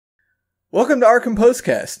Welcome to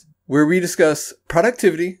OurComposeCast, where we discuss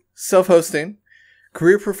productivity, self-hosting,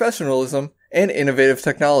 career professionalism, and innovative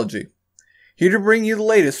technology. Here to bring you the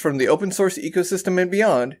latest from the open source ecosystem and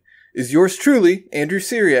beyond is yours truly, Andrew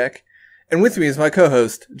Syriac, and with me is my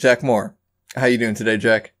co-host, Jack Moore. How you doing today,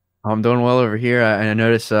 Jack? I'm doing well over here. I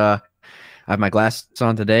notice I have my glasses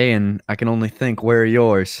on today, and I can only think, where are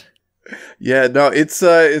yours? Yeah, no, it's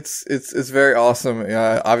very awesome.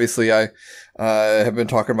 Obviously, I have been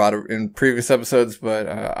talking about it in previous episodes, but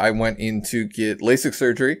I went in to get LASIK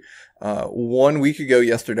surgery 1 week ago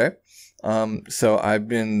yesterday. So I've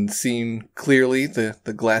been seeing clearly.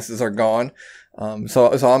 The glasses are gone.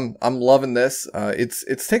 So I'm loving this.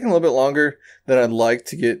 It's taking a little bit longer than I'd like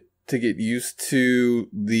to get used to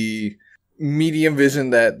the medium vision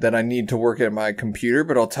that I need to work at my computer.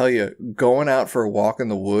 But I'll tell you, going out for a walk in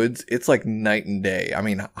the woods, it's like night and day. I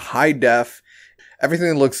mean, high def,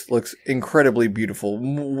 everything looks incredibly beautiful,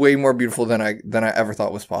 way more beautiful than I ever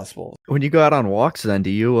thought was possible. When you go out on walks, then do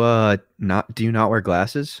you not wear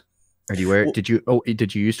glasses, or do you wear? Did you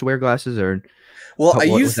used to wear glasses, or? Well, I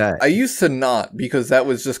used to not, because that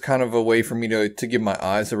was just kind of a way for me to give my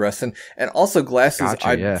eyes a rest. And also glasses,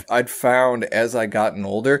 Gotcha, I'd found as I gotten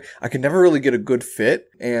older, I could never really get a good fit.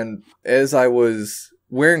 And as I was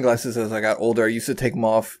wearing glasses as I got older, I used to take them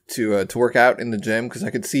off to work out in the gym, because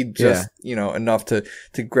I could see just, enough to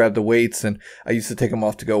grab the weights. And I used to take them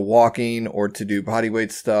off to go walking or to do body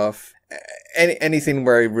weight stuff. Anything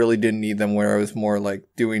where I really didn't need them, where I was more like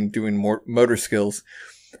doing more motor skills,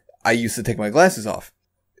 I used to take my glasses off.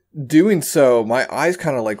 Doing so, my eyes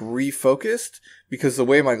kind of like refocused, because the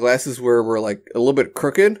way my glasses were like a little bit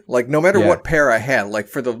crooked. Like no matter what pair I had, like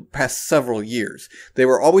for the past several years, they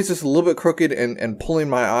were always just a little bit crooked and pulling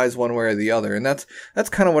my eyes one way or the other. And that's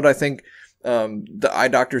kind of what I think the eye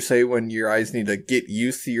doctors say when your eyes need to get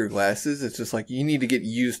used to your glasses. It's just like you need to get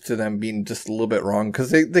used to them being just a little bit wrong,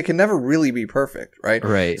 because they can never really be perfect, right?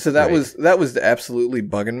 Right. So that was absolutely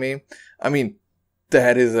bugging me. I mean,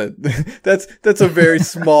 that's a very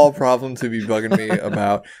small problem to be bugging me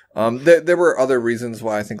about. There were other reasons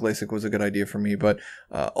why I think LASIK was a good idea for me, but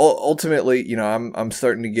ultimately, I'm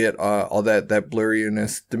starting to get all that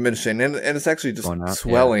blurriness diminishing, and it's actually just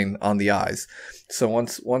swelling on the eyes. So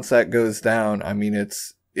once that goes down, I mean,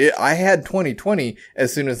 I had 20/20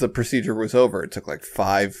 as soon as the procedure was over. It took like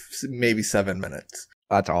 5, maybe 7 minutes.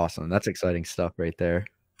 That's awesome. That's exciting stuff right there.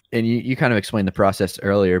 And you kind of explained the process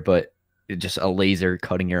earlier, but just a laser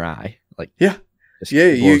cutting your eye, like blows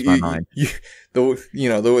my mind.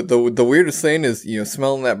 The weirdest thing is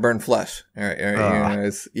smelling that burnt flesh. Do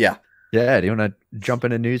you want to jump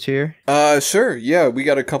into news here? Sure. Yeah, we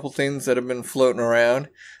got a couple things that have been floating around.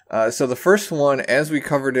 So the first one, as we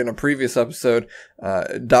covered in a previous episode,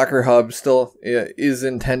 Docker Hub still is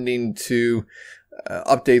intending to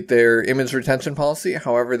update their image retention policy.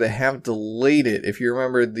 However, they have delayed it. If you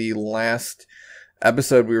remember the last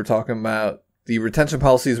episode, we were talking about the retention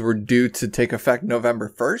policies were due to take effect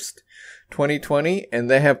November 1st, 2020, and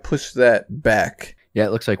they have pushed that back. Yeah,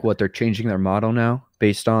 it looks like they're changing their model now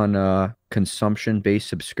based on consumption-based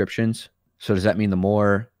subscriptions. So does that mean the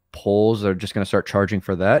more polls are just going to start charging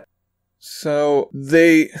for that? So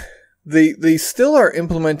they still are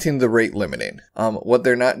implementing the rate limiting. What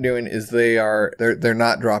they're not doing is they're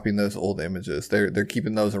not dropping those old images. They're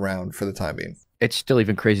keeping those around for the time being. It's still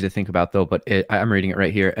even crazy to think about, though, but I'm reading it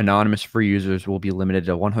right here. Anonymous free users will be limited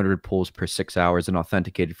to 100 polls per 6 hours, and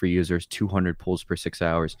authenticated free users 200 polls per 6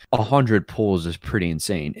 hours. 100 polls is pretty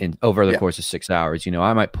insane. And over the course of 6 hours,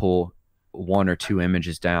 I might pull 1 or 2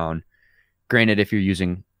 images down. Granted, if you're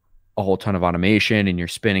using a whole ton of automation and you're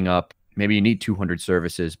spinning up, maybe you need 200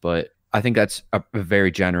 services, but I think that's a very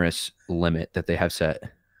generous limit that they have set.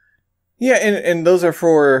 Yeah, and those are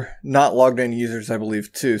for not logged in users, I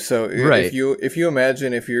believe, too. So if you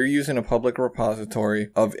imagine, if you're using a public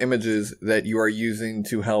repository of images that you are using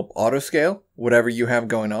to help autoscale whatever you have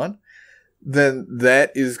going on, then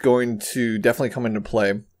that is going to definitely come into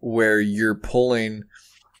play, where you're pulling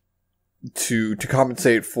to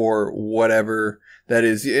compensate for whatever that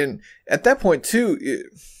is. And at that point, too,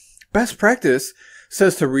 best practice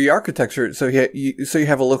says to re-architecture it so you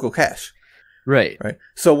have a local cache. Right.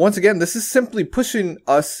 So once again, this is simply pushing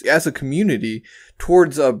us as a community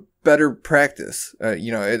towards a better practice,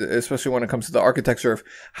 especially when it comes to the architecture of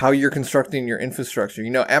how you're constructing your infrastructure.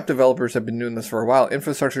 App developers have been doing this for a while.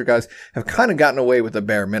 Infrastructure guys have kind of gotten away with the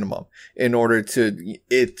bare minimum in order to,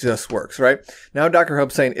 it just works, right? Now Docker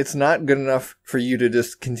Hub's saying it's not good enough for you to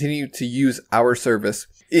just continue to use our service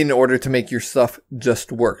in order to make your stuff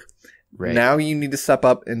just work. Right. Now you need to step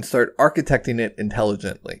up and start architecting it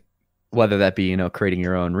intelligently. whether that be, creating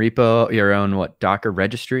your own repo, your own Docker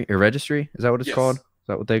registry or registry. Is that what it's called? Is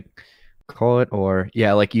that what they call it? Or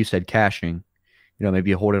yeah, like you said, caching.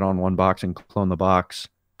 Maybe you hold it on one box and clone the box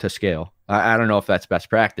to scale. I don't know if that's best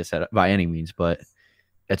practice by any means, but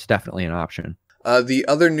it's definitely an option. The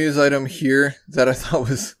other news item here that I thought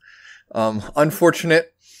was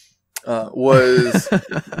unfortunate was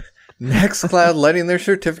Nextcloud letting their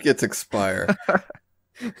certificates expire.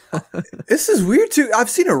 This is weird too.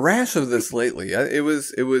 I've seen a rash of this lately. It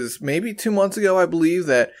was maybe 2 months ago, I believe,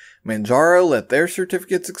 that Manjaro let their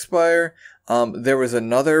certificates expire. There was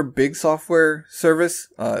another big software service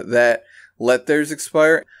that let theirs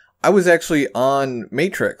expire. I was actually on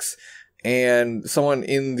Matrix, and someone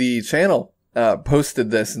in the channel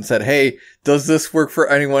posted this and said, "Hey, does this work for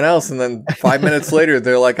anyone else?" And then 5 minutes later,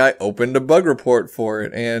 they're like, "I opened a bug report for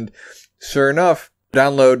it." And sure enough,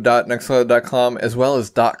 download.nextcloud.com as well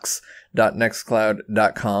as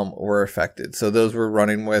docs.nextcloud.com were affected. So those were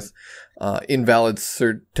running with invalid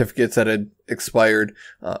certificates that had expired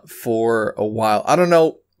for a while. I don't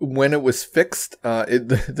know when it was fixed.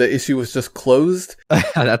 The issue was just closed.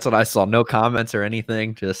 That's what I saw. No comments or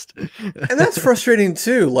anything. Just and that's frustrating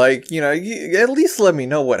too. Like, at least let me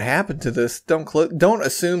know what happened to this. Don't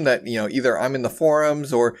assume that, either I'm in the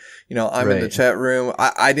forums or, I'm in the chat room.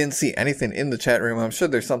 I didn't see anything in the chat room. I'm sure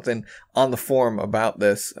there's something on the forum about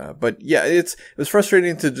this. But yeah, it was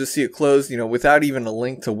frustrating to just see it closed, without even a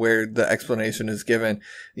link to where the explanation is given.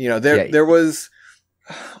 There was,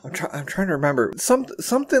 I'm trying to remember.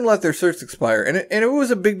 Something let their certs expire, and it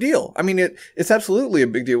was a big deal. I mean, it's absolutely a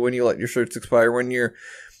big deal when you let your certs expire. When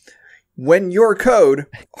your code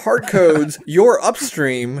hard codes your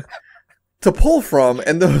upstream to pull from,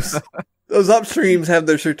 and those upstreams have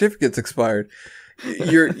their certificates expired.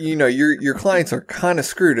 Your clients are kind of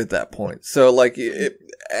screwed at that point. So like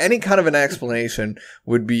any kind of an explanation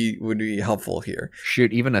would be helpful here.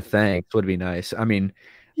 Shoot, even a thanks would be nice. I mean,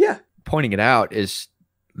 yeah. Pointing it out is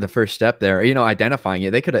the first step there. Identifying it.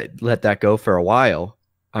 They could have let that go for a while,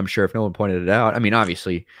 I'm sure, if no one pointed it out. I mean,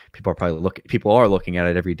 obviously, people are looking at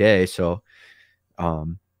it every day, so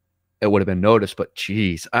it would have been noticed. But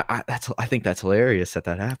geez, I think that's hilarious that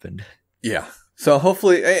happened. Yeah. So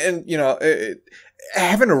hopefully, and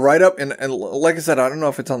having a write up, and like I said, I don't know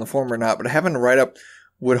if it's on the forum or not, but having a write up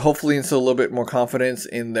would hopefully instill a little bit more confidence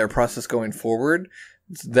in their process going forward,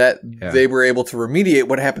 that they were able to remediate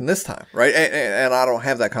what happened this time, right? And I don't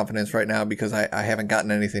have that confidence right now because I haven't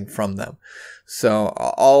gotten anything from them. So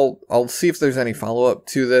I'll see if there's any follow up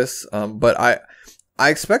to this. But I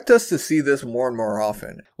expect us to see this more and more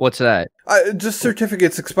often. What's that? Just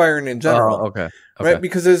certificates expiring in general. Oh, okay. Right,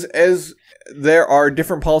 because as there are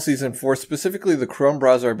different policies enforced, specifically the Chrome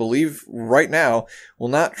browser, I believe right now will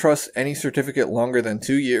not trust any certificate longer than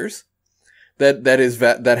 2 years. That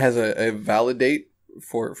has a valid date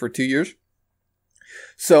for 2 years.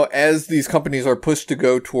 So as these companies are pushed to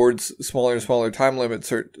go towards smaller and smaller time limit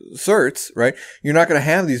certs, right? You're not going to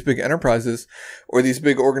have these big enterprises or these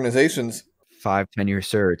big organizations 5-10 year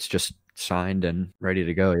certs just signed and ready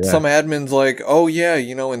to go. Yeah. Some admins like, oh yeah,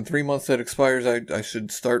 in 3 months that expires, I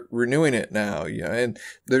should start renewing it now. Yeah. And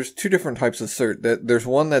there's two different types of cert. There's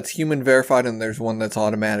one that's human verified and there's one that's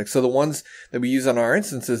automatic. So the ones that we use on our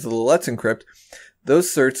instances, the Let's Encrypt,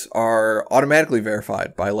 those certs are automatically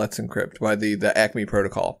verified by Let's Encrypt, by the Acme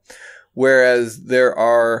protocol. Whereas there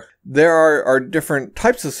are different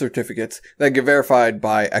types of certificates that get verified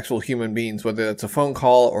by actual human beings, whether that's a phone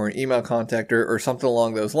call or an email contact or something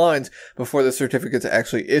along those lines, before the certificate's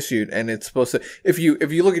actually issued. And it's supposed to, if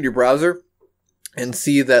you look at your browser and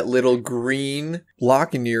see that little green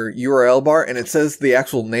block in your URL bar and it says the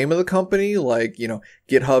actual name of the company, like, GitHub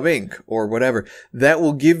Inc. or whatever, that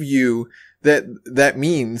will give you that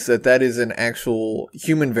means that is an actual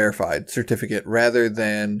human verified certificate rather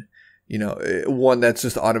than, one that's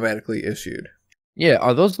just automatically issued. Yeah.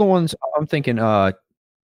 Are those the ones I'm thinking,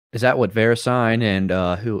 is that what VeriSign and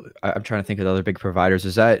who I'm trying to think of the other big providers? Do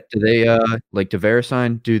they do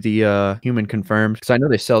VeriSign do the human confirmed? Because I know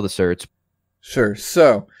they sell the certs. Sure.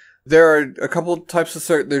 So there are a couple types of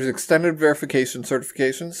cert. There's extended verification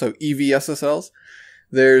certification, so EVSSLs.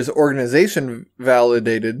 There's organization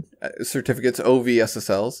validated certificates,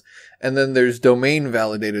 OVSSLs, and then there's domain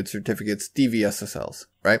validated certificates, DVSSLs,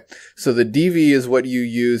 right? So the DV is what you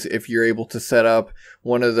use if you're able to set up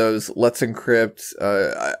one of those Let's Encrypt,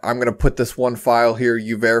 I'm going to put this one file here,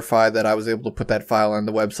 you verify that I was able to put that file on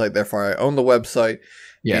the website, therefore I own the website,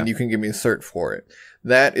 and you can give me a cert for it.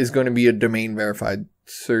 that is going to be a domain verified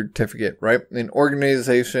certificate, right? An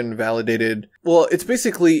organization validated. Well, it's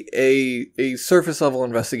basically a surface level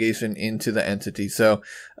investigation into the entity. So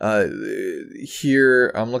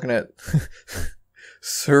here I'm looking at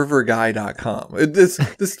serverguy.com.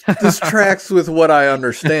 This tracks with what I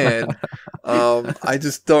understand. I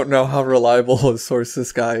just don't know how reliable a source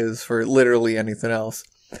this guy is for literally anything else.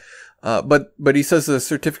 But he says the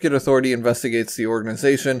certificate authority investigates the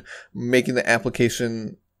organization, making the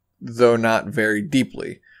application, though not very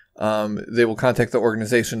deeply. They will contact the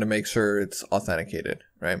organization to make sure it's authenticated,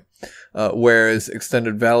 right? Whereas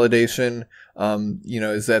extended validation,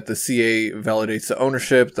 is that the CA validates the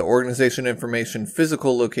ownership, the organization information,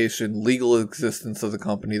 physical location, legal existence of the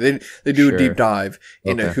company. They do a deep dive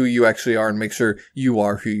into who you actually are and make sure you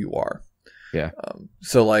are who you are. Yeah.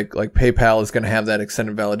 So like PayPal is going to have that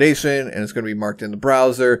extended validation and it's going to be marked in the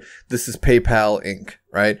browser. This is PayPal Inc.,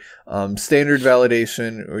 right? Standard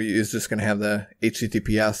validation is just going to have the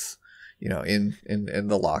HTTPS, in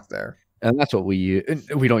the lock there. And that's what we use.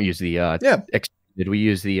 We don't use the extended. We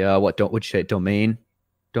use the what'd you say? Domain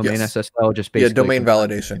Yes. SSL. Just basically domain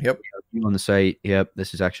validation. Yep. On the site. Yep.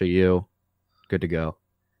 This is actually you. Good to go.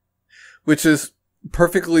 Which is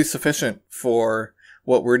perfectly sufficient for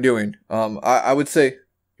what we're doing. I would say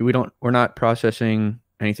we're not processing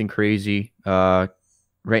anything crazy.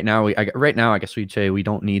 Right now, I guess we'd say we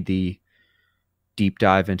don't need the deep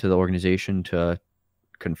dive into the organization to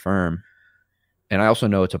confirm. And I also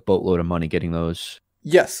know it's a boatload of money getting those.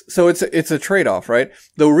 Yes. So it's a trade-off, right?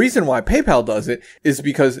 The reason why PayPal does it is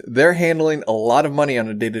because they're handling a lot of money on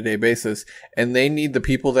a day-to-day basis, and they need the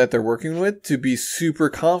people that they're working with to be super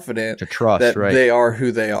confident to trust that right. they are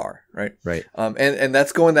who they are, right? Right. And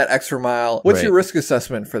that's going that extra mile. What's right. your risk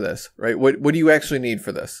assessment for this, right? What do you actually need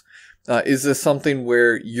for this? Is this something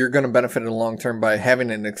where you're going to benefit in the long term by having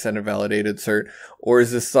an extended validated cert, or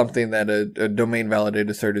is this something that a domain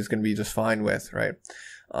validated cert is going to be just fine with, right?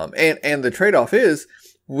 And the trade-off is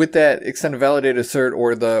with that extended validated cert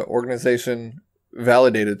or the organization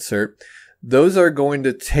validated cert, those are going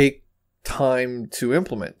to take time to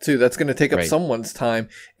implement too. That's going to take up right. someone's time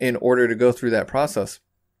in order to go through that process.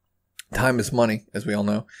 Time is money, as we all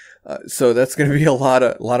know. So that's going to be a lot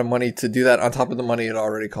of money to do that on top of the money it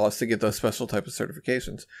already costs to get those special type of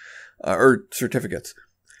certifications or certificates.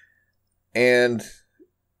 And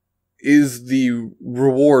is the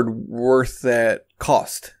reward worth that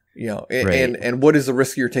cost? Right. And what is the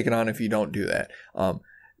risk you're taking on if you don't do that?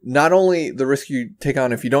 Not only the risk you take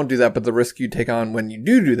on if you don't do that, but the risk you take on when you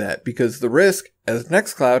do that, because the risk, as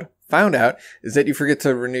Nextcloud found out, is that you forget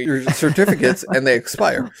to renew your certificates and they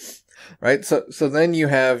expire. Right. So then you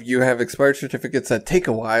have expired certificates that take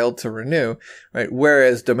a while to renew. Right.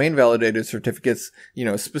 Whereas domain validated certificates,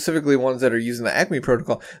 specifically ones that are using the Acme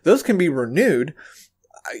protocol, those can be renewed,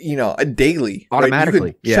 daily. Automatically.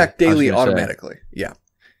 Right? You can check daily automatically. Yeah.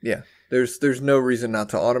 Yeah. There's no reason not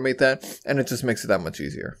to automate that. And it just makes it that much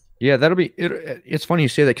easier. Yeah, it's funny you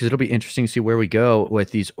say that because it'll be interesting to see where we go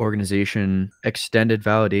with these organization extended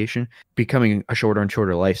validation becoming a shorter and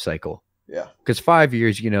shorter life cycle. Yeah. Because 5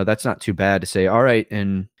 years, that's not too bad to say, all right,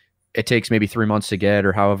 and it takes maybe 3 months to get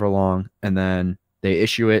or however long, and then they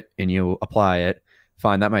issue it and you apply it.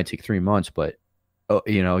 Fine, that might take 3 months, but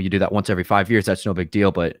you do that once every 5 years, that's no big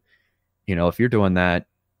deal. But if you're doing that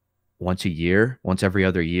once a year, once every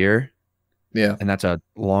other year, yeah, and that's a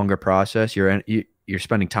longer process, you're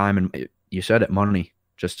spending time and you said it, money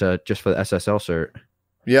just for the SSL cert.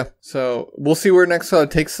 Yeah. So we'll see where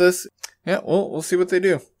Nextcloud takes this. Yeah, we'll see what they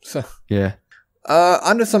do. So yeah.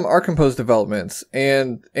 On to some OurCompose developments,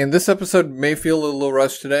 and this episode may feel a little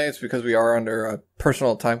rushed today. It's because we are under a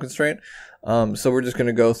personal time constraint. So we're just going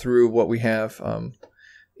to go through what we have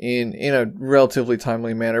in a relatively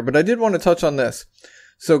timely manner. But I did want to touch on this.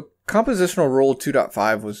 So Compositional Rule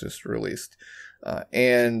 2.5 was just released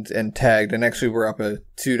and tagged, and actually we're up at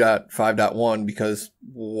 2.5.1 because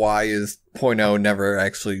why is 0.0 never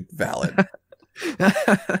actually valid?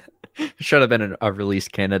 Should have been a release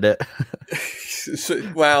candidate.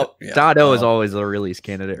 Well, yeah. .o is always a release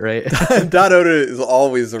candidate, right? .o is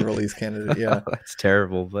always a release candidate, yeah. That's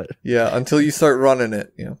terrible, but yeah, until you start running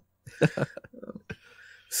it,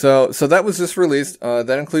 So that was just released.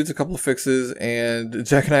 That includes a couple of fixes, and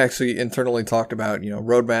Jack and I actually internally talked about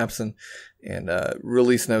roadmaps and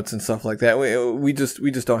release notes and stuff like that. We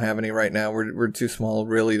just don't have any right now. We're too small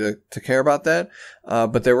really to care about that.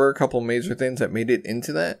 But there were a couple major things that made it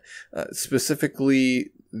into that,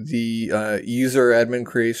 specifically the user admin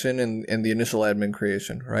creation and the initial admin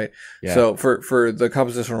creation, right? Yeah. So for the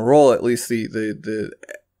compositional role, at least the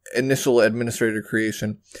initial administrator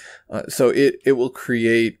creation, so it will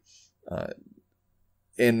create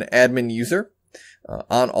an admin user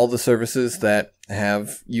on all the services that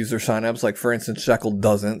have user signups. Like for instance, Shekel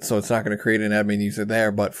doesn't, so it's not going to create an admin user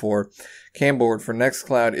there. But for Camboard, for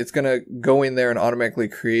Nextcloud, it's going to go in there and automatically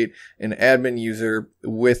create an admin user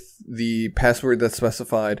with the password that's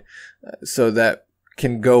specified, so that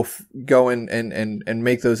can go and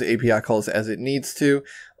make those API calls as it needs to,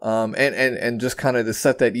 and just kind of to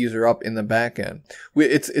set that user up in the back end.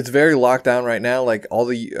 It's very locked down right now. Like all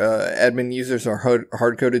the admin users are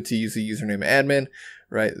hard coded to use the username admin,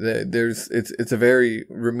 right? It's a very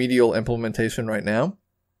remedial implementation right now.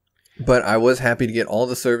 But I was happy to get all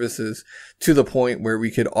the services to the point where we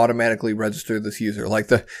could automatically register this user. Like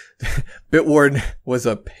the Bitwarden was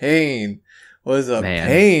a pain.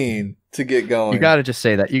 Pain to get going. You got to just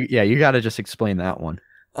say that. You got to just explain that one.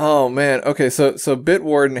 Oh man. Okay. So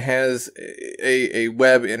Bitwarden has a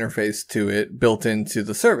web interface to it built into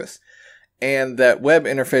the service, and that web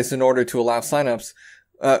interface, in order to allow signups,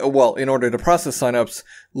 in order to process signups,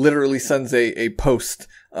 literally sends a post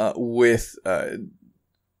with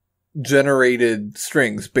generated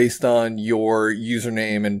strings based on your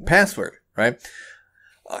username and password, right?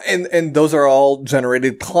 And those are all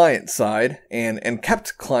generated client side and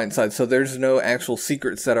kept client side. So there's no actual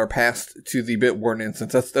secrets that are passed to the Bitwarden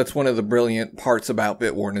instance. That's one of the brilliant parts about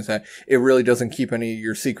Bitwarden, is that it really doesn't keep any of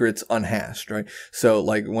your secrets unhashed, right? So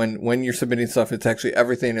like when you're submitting stuff, it's actually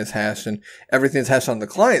everything is hashed, and everything's hashed on the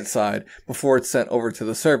client side before it's sent over to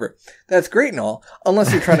the server. That's great and all,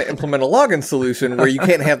 unless you're trying to implement a login solution where you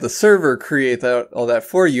can't have the server create all that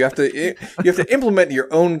for you. You have to implement your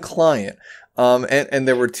own client. And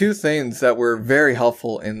there were two things that were very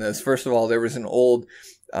helpful in this. First of all, there was an old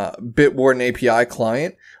Bitwarden API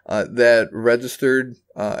client that registered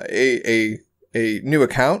a new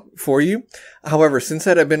account for you. However, since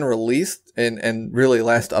that had been released and really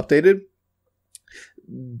last updated,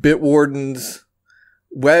 Bitwarden's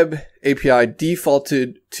web API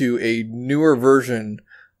defaulted to a newer version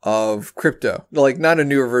of crypto. Like not a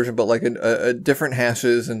newer version, but like a different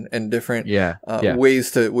hashes and different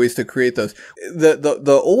ways to create those.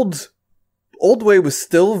 The old way was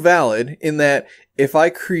still valid, in that if I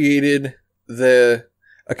created the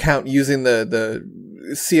account using the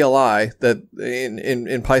CLI that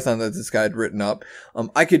in Python that this guy had written up,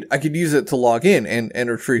 I could use it to log in and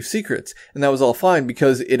retrieve secrets, and that was all fine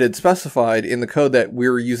because it had specified in the code that we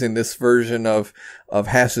were using this version of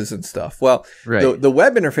hashes and stuff. Well, right. The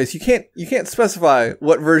web interface, you can't specify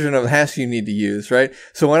what version of hash you need to use, right?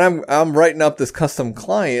 So when I'm writing up this custom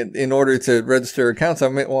client in order to register accounts, I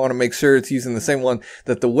want to make sure it's using the same one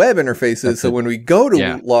that the web interface is. So when we go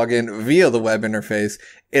to log in via the web interface,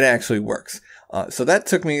 it actually works. So that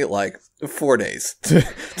took me like 4 days to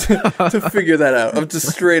figure that out. I'm just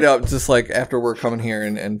straight up, just like after work coming here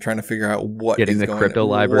and trying to figure out what getting the crypto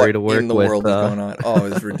library to work in the world is going on. Oh,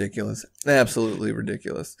 it's ridiculous. Absolutely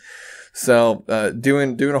ridiculous. So,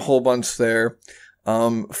 doing a whole bunch there.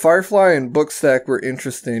 Firefly and Bookstack were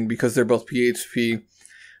interesting because they're both PHP,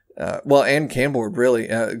 and Camboard really,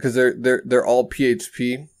 because they're all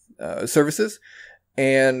PHP, services.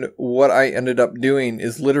 And what I ended up doing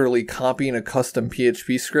is literally copying a custom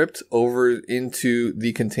PHP script over into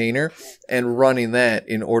the container and running that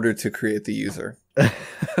in order to create the user.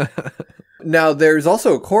 Now, there's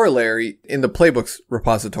also a corollary in the playbooks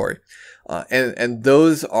repository. And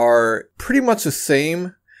those are pretty much the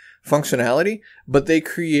same functionality, but they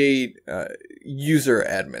create user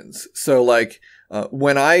admins. So like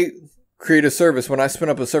when I create a service, when I spin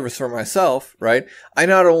up a service for myself, right, I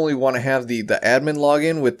not only want to have the admin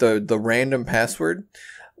login with the random password,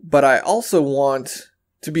 but I also want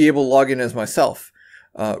to be able to log in as myself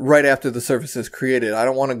right after the service is created. I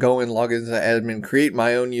don't want to go and log in as an admin, create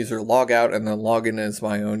my own user, log out, and then log in as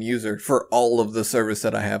my own user for all of the service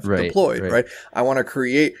that I have deployed, right? I want to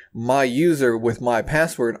create my user with my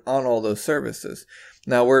password on all those services.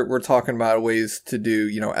 Now we're talking about ways to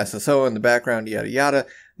do, SSO in the background, yada, yada.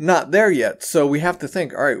 Not there yet. So we have to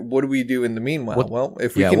think, all right, what do we do in the meanwhile?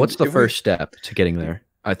 What's the first step to getting there?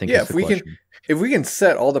 I think that's the question. If we can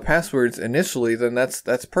set all the passwords initially, then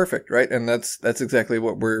that's perfect, right? And that's exactly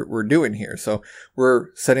what we're doing here. So we're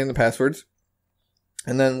setting the passwords.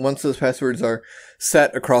 And then once those passwords are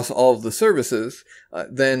set across all of the services,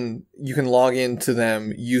 then you can log into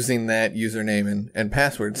them using that username and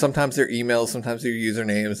password. Sometimes they're emails, sometimes they're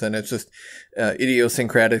usernames, and it's just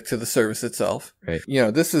idiosyncratic to the service itself. Right.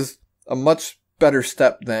 This is a much better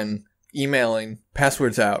step than emailing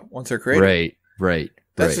passwords out once they're created. Right.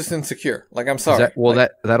 That's just insecure. Like, I'm sorry.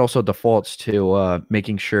 That also defaults to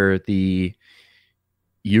making sure the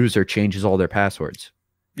user changes all their passwords.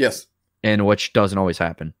 Yes. And which doesn't always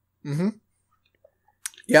happen. Mm-hmm.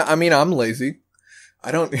 Yeah, I mean, I'm lazy.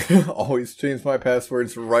 I don't always change my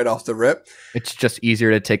passwords right off the rip. It's just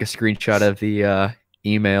easier to take a screenshot of the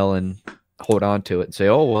email and hold on to it and say,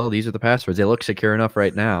 oh, well, these are the passwords. They look secure enough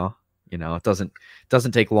right now. You know, it doesn't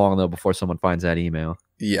take long though before someone finds that email.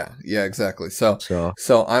 Yeah, exactly.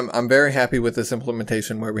 So I'm very happy with this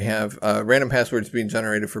implementation where we have random passwords being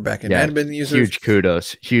generated for backend admin users.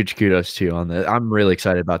 Huge kudos to you on that. I'm really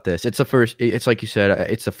excited about this. It's like you said,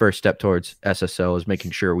 it's the first step towards SSO, is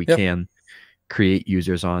making sure we can create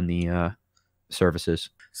users on the services.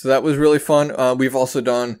 So that was really fun. We've also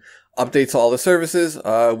done updates to all the services.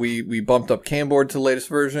 We bumped up Camboard to the latest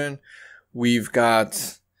version. We've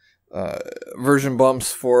got version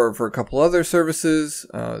bumps for a couple other services.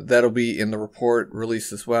 That'll be in the report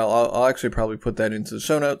release as well. I'll actually probably put that into the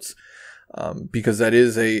show notes because that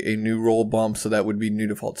is a new role bump, so that would be new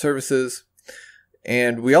default services.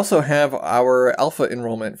 And we also have our alpha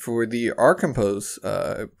enrollment for the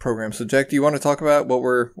OurCompose program. So Jack, do you want to talk about what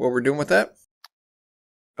we're doing with that?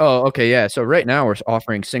 Oh, okay, yeah. So right now we're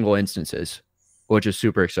offering single instances, which is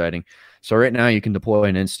super exciting. So right now you can deploy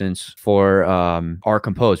an instance for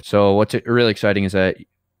OurCompose. So what's really exciting is that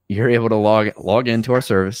you're able to log into our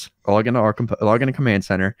service, log into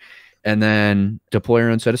CommandCenter, and then deploy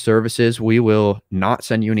your own set of services. We will not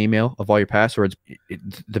send you an email of all your passwords.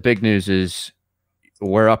 The big news is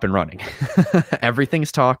we're up and running.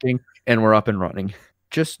 Everything's talking, and we're up and running.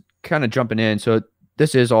 Just kind of jumping in. So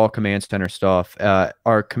this is all CommandCenter stuff.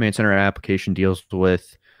 Our CommandCenter application deals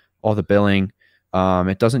with all the billing.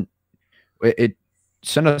 It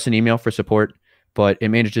send us an email for support, but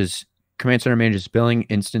CommandCenter manages billing,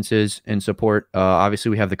 instances, and support. Obviously,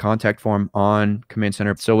 we have the contact form on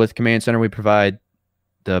CommandCenter. So with CommandCenter, we provide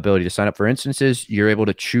the ability to sign up for instances. You're able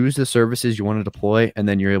to choose the services you want to deploy, and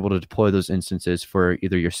then you're able to deploy those instances for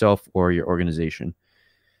either yourself or your organization.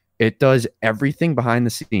 It does everything behind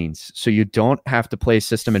the scenes. So you don't have to play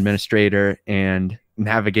system administrator and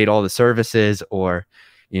navigate all the services or,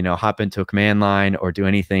 hop into a command line or do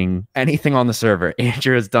anything on the server.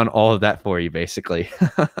 Andrew has done all of that for you, basically.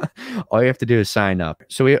 All you have to do is sign up.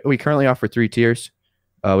 So we currently offer 3 tiers.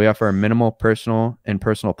 We offer a minimal, personal, and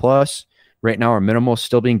personal plus. Right now, our minimal is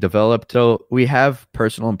still being developed. So we have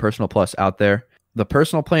personal and personal plus out there. The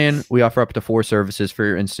personal plan, we offer up to 4 services for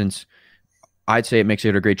your instance. I'd say it makes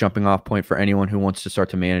it a great jumping off point for anyone who wants to start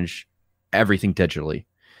to manage everything digitally.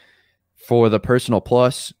 For the personal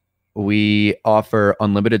plus, we offer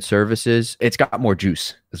unlimited services. It's got more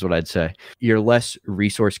juice, is what I'd say. You're less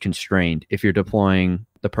resource constrained if you're deploying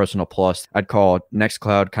the personal plus. I'd call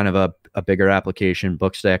Nextcloud kind of a bigger application.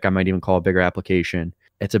 Bookstack, I might even call a bigger application.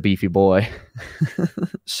 It's a beefy boy.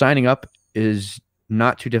 Signing up is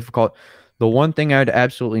not too difficult. The one thing I'd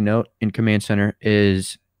absolutely note in CommandCenter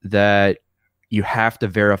is that you have to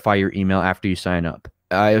verify your email after you sign up.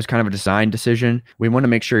 It was kind of a design decision. We want to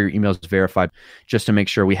make sure your email is verified just to make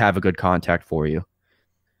sure we have a good contact for you.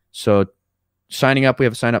 So signing up, we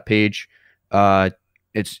have a sign up page. I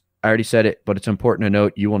already said it, but it's important to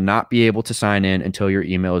note you will not be able to sign in until your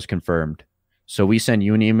email is confirmed. So we send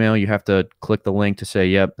you an email. You have to click the link to say,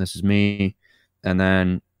 yep, this is me. And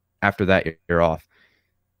then after that, you're off.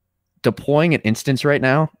 Deploying an instance right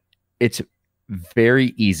now, it's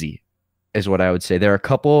very easy, is what I would say. There are a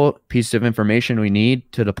couple pieces of information we need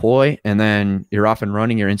to deploy, and then you're off and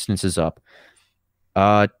running. Your instance is up.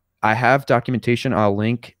 I have documentation I'll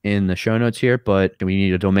link in the show notes here, but we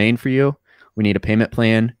need a domain for you. We need a payment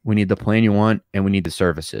plan. We need the plan you want, and we need the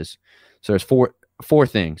services. So there's four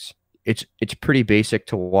things. It's pretty basic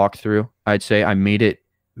to walk through. I'd say I made it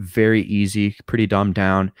very easy, pretty dumbed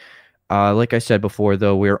down. Like I said before,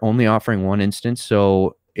 though, we're only offering 1 instance,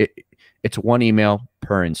 so it's 1 email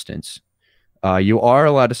per instance. You are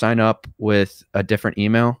allowed to sign up with a different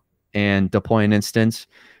email and deploy an instance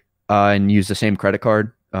and use the same credit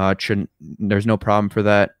card. There's no problem for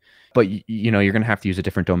that. But you're going to have to use a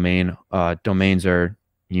different domain. Domains are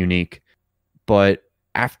unique. But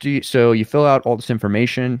so you fill out all this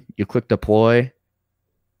information, you click deploy,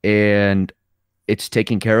 and it's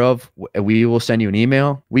taken care of. We will send you an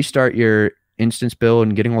email. We start your instance build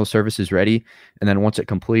and getting all the services ready. And then once it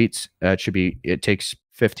completes, it takes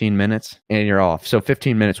 15 minutes and you're off. So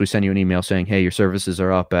 15 minutes, we send you an email saying, hey, your services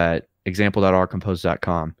are up at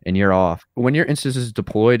example.ourcompose.com and you're off. When your instance is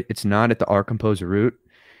deployed, it's not at the OurCompose root.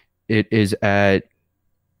 It is at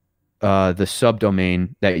the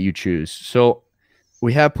subdomain that you choose. So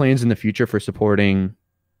we have plans in the future for supporting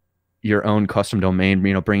your own custom domain,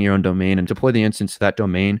 bring your own domain and deploy the instance to that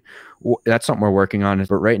domain. That's something we're working on.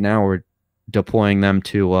 But right now we're deploying them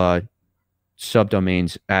to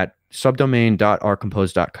subdomains at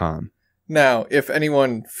subdomain.ourcompose.com. Now, if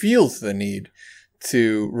anyone feels the need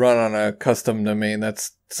to run on a custom domain,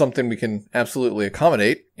 that's something we can absolutely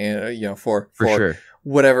accommodate, and for sure.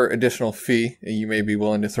 whatever additional fee you may be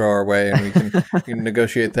willing to throw our way, and we can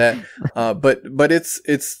negotiate that. But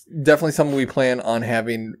it's definitely something we plan on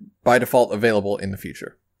having by default available in the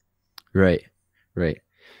future. Right.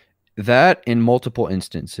 That in multiple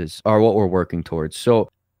instances are what we're working towards. So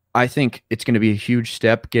I think it's going to be a huge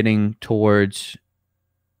step getting towards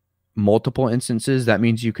multiple instances. That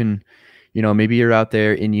means you can, maybe you're out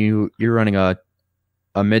there and you're running a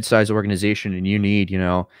mid-sized organization and you need,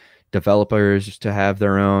 developers to have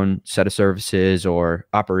their own set of services or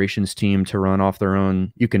operations team to run off their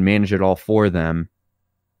own. You can manage it all for them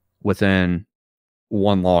within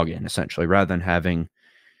one login, essentially, rather than having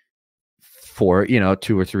 2 or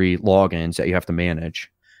 3 logins that you have to manage.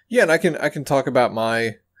 Yeah, and I can talk about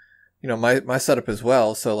my setup as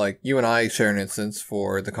well. So like you and I share an instance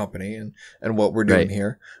for the company and what we're doing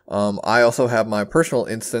here. I also have my personal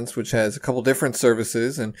instance, which has a couple different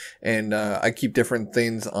services and I keep different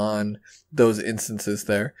things on those instances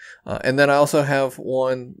there. And then I also have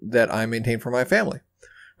one that I maintain for my family.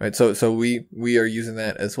 Right. So we are using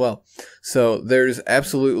that as well. So there's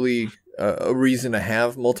absolutely a reason to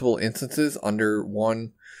have multiple instances under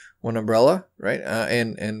one umbrella, right?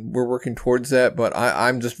 And we're working towards that. But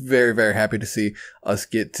I'm just very, very happy to see us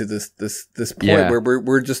get to this point where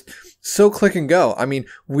we're just so click and go. I mean,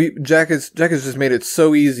 Jack has just made it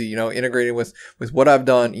so easy, integrating with what I've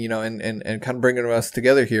done, and kind of bringing us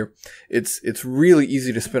together here. It's really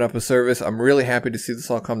easy to spin up a service. I'm really happy to see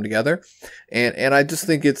this all come together, and I just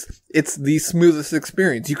think it's the smoothest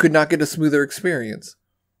experience. You could not get a smoother experience.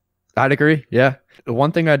 I'd agree. Yeah.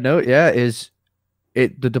 One thing I'd note, is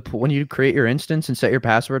when you create your instance and set your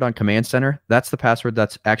password on CommandCenter, that's the password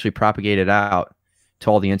that's actually propagated out to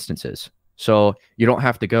all the instances. So you don't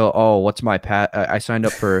have to go, oh, what's my I signed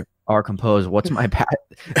up for OurCompose. What's my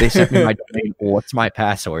They sent me my domain. What's my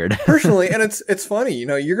password? Personally, and it's funny,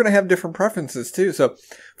 you're going to have different preferences too. So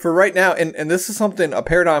for right now, and this is a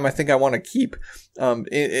paradigm I think I want to keep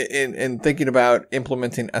in thinking about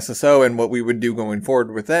implementing SSO and what we would do going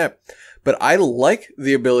forward with that. But I like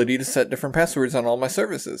the ability to set different passwords on all my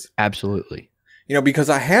services. Absolutely. Because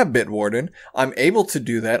I have Bitwarden, I'm able to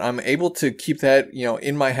do that. I'm able to keep that,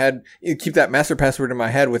 in my head, keep that master password in my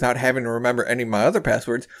head without having to remember any of my other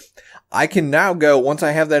passwords. I can now go, once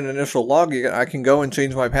I have that initial login, I can go and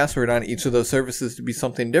change my password on each of those services to be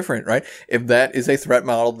something different, right? If that is a threat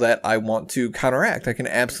model that I want to counteract, I can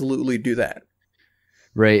absolutely do that.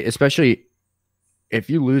 Right. Especially if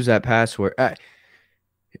you lose that password.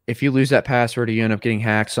 If you lose that password or you end up getting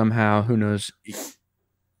hacked somehow, who knows?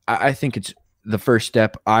 I think it's the first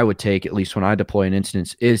step I would take, at least when I deploy an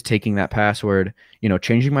instance, is taking that password,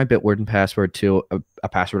 changing my Bitwarden password to a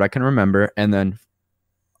password I can remember, and then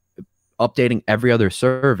updating every other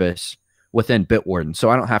service within Bitwarden. So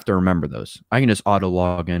I don't have to remember those. I can just auto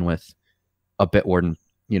log in with a Bitwarden,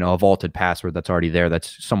 a vaulted password that's already there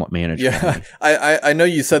that's somewhat managed. Yeah, I know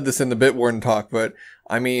you said this in the Bitwarden talk, but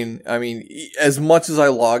I mean, as much as I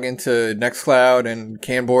log into Nextcloud and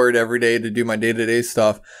Canboard every day to do my day-to-day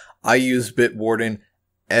stuff, I use Bitwarden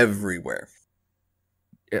everywhere.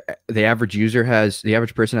 The average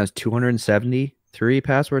person has 273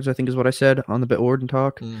 passwords, I think is what I said on the Bitwarden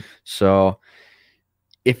talk. So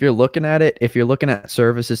if you're looking at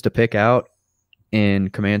services to pick out in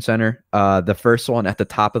CommandCenter, the first one at the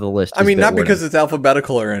top of the list is not Bitwarden. because it's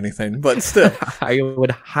alphabetical or anything, but still. I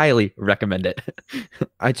would highly recommend it.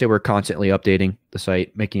 I'd say we're constantly updating the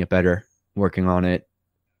site, making it better, working on it.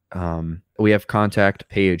 We have contact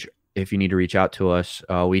page if you need to reach out to us.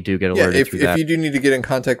 We do get alerted through that. If you do need to get in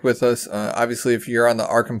contact with us, obviously if you're on the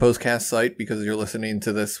OurComposeCast site because you're listening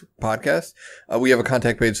to this podcast, we have a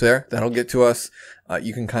contact page there that'll get to us.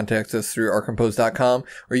 You can contact us through OurCompose.com,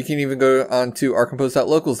 or you can even go on to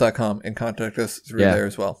OurCompose.locals.com and contact us through there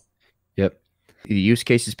as well. Yep. The use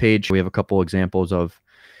cases page, we have a couple examples of,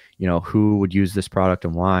 who would use this product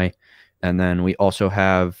and why. And then we also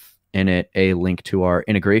have in it a link to our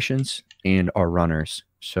integrations and our runners.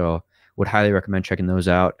 So would highly recommend checking those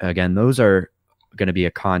out. Again, those are going to be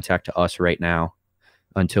a contact to us right now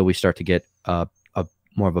until we start to get a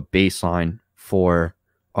more of a baseline for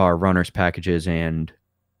our runners packages and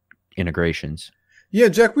integrations. Yeah,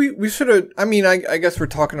 Jack, we should have, I guess we're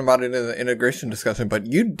talking about it in the integration discussion, but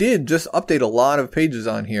you did just update a lot of pages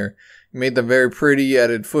on here. You made them very pretty,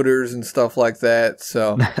 added footers and stuff like that.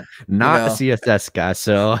 So not a CSS guy.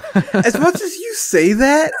 So as much as you say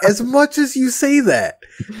that,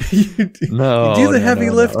 you do the heavy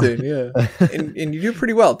lifting. Yeah. And you do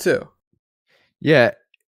pretty well too. Yeah.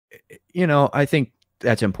 I think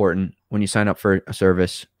that's important. when you sign up for a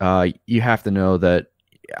service, you have to know that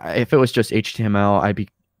if it was just HTML, I'd be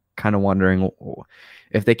kind of wondering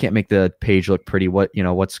if they can't make the page look pretty,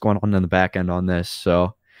 what's going on in the back end on this.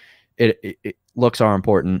 So it looks are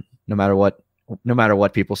important no matter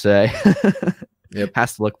what people say. It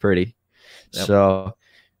has to look pretty. Yep. So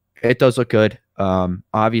it does look good.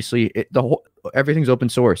 Obviously everything's open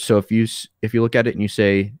source. So if you look at it and you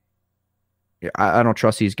say, I don't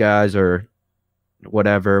trust these guys or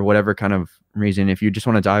whatever kind of reason, if you just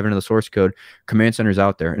want to dive into the source code, CommandCenter is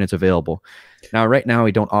out there and it's available. Now, right now,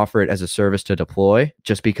 we don't offer it as a service to deploy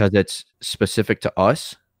just because it's specific to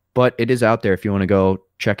us, but it is out there if you want to go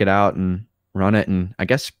check it out and run it and I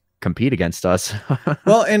guess compete against us.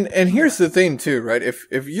 Well, and here's the thing too, right? If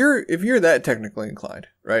you're that technically inclined,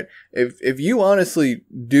 right? If you honestly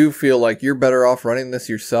do feel like you're better off running this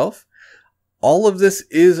yourself, all of this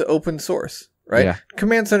is open source. Right. Yeah.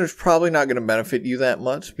 CommandCenter is probably not going to benefit you that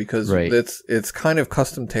much because it's kind of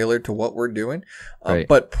custom tailored to what we're doing.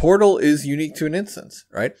 But Portal is unique to an instance,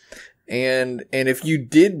 right? And if you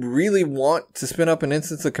did really want to spin up an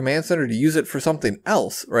instance of CommandCenter to use it for something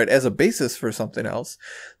else, right, as a basis for something else,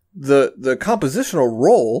 the compositional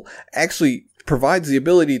role actually provides the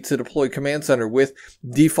ability to deploy CommandCenter with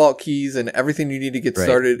default keys and everything you need to get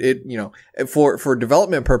started. It, for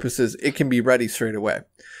development purposes, it can be ready straight away.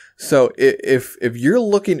 So if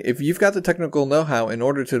you've got the technical know-how in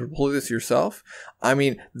order to deploy this yourself, I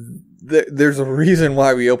mean, there's a reason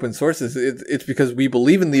why we open source this. It's because we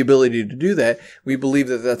believe in the ability to do that. We believe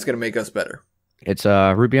that that's going to make us better. It's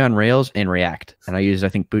Ruby on Rails and React, and I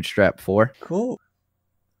think Bootstrap 4. Cool.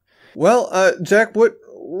 Well, Jack,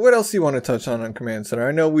 what else do you want to touch on CommandCenter?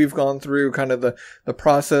 I know we've gone through kind of the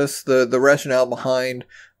process, the rationale behind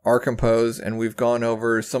OurCompose, and we've gone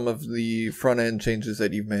over some of the front end changes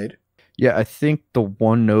that you've made. Yeah, I think the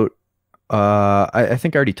one note, I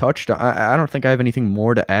think I already touched. I don't think I have anything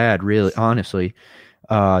more to add, really, honestly.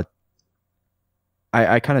 I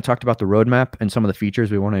kind of talked about the roadmap and some of the features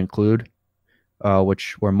we want to include,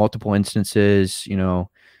 which were multiple instances,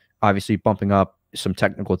 obviously bumping up some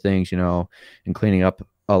technical things, and cleaning up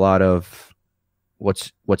a lot of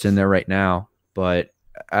what's in there right now. But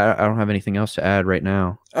I don't have anything else to add right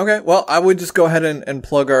now. Okay, well, I would just go ahead and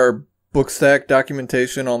plug our Bookstack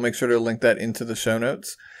documentation. I'll make sure to link that into the show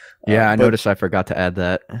notes. Yeah, I noticed I forgot to add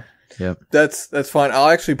that. Yep. That's fine. I'll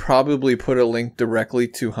actually probably put a link directly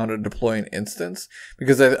to how to deploy an instance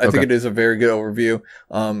because I think it is a very good overview.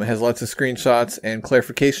 It has lots of screenshots and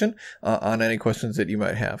clarification on any questions that you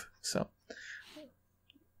might have. So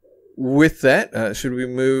with that, should we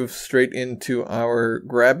move straight into our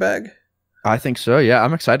grab bag? I think so. Yeah,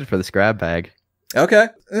 I'm excited for this grab bag. Okay.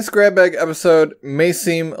 This grab bag episode may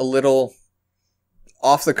seem a little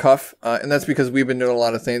off the cuff, and that's because we've been doing a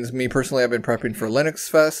lot of things. Me personally, I've been prepping for Linux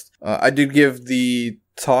Fest. I did give the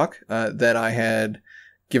talk that I had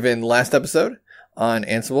given last episode on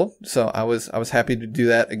Ansible, so I was happy to do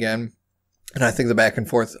that again. And I think the back and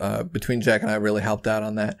forth between Jack and I really helped out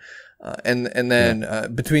on that. And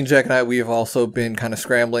then between Jack and I, we have also been kind of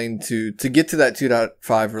scrambling to get to that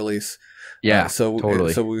 2.5 release. Yeah,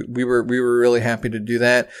 totally. So we were really happy to do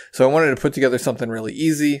that. So I wanted to put together something really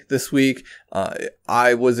easy this week.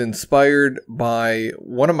 I was inspired by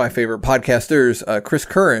one of my favorite podcasters, Chris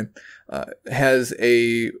Curran, has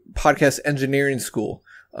a podcast engineering school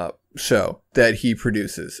show that he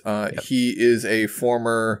produces. He is a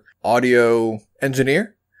former audio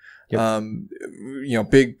engineer. Yep.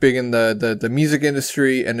 Big in the music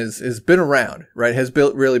industry and has been around, right?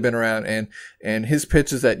 Really been around. And his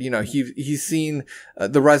pitch is that, he's seen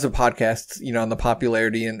the rise of podcasts, and the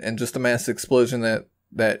popularity and just the mass explosion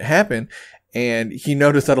that happened. And he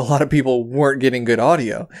noticed that a lot of people weren't getting good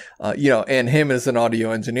audio, and him as an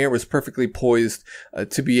audio engineer was perfectly poised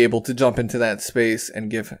to be able to jump into that space and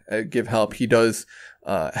give help. He does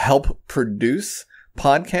help produce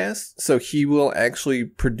podcasts, so he will actually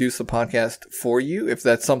produce a podcast for you if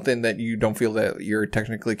that's something that you don't feel that you're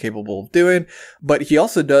technically capable of doing. But he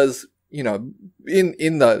also does, in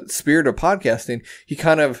the spirit of podcasting, he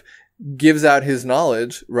kind of gives out his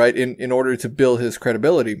knowledge, right, in order to build his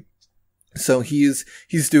credibility. So he's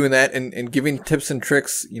doing that and giving tips and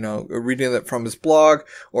tricks, reading that from his blog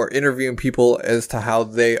or interviewing people as to how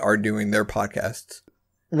they are doing their podcasts.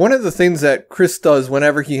 One of the things that Chris does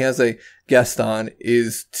whenever he has a guest on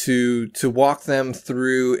is to walk them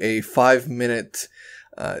through a 5-minute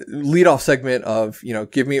lead-off segment of,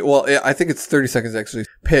 I think it's 30 seconds actually,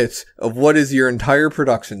 pitch of what is your entire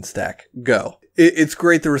production stack. Go. it's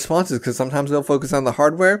great, the responses, because sometimes they'll focus on the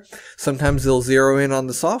hardware, sometimes they'll zero in on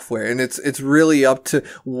the software, and it's really up to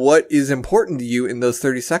what is important to you in those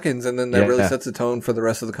 30 seconds, and then that really sets a tone for the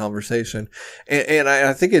rest of the conversation. And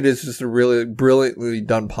I think it is just a really brilliantly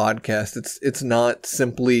done podcast. It's not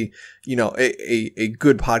simply, you know, a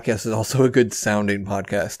good podcast is also a good sounding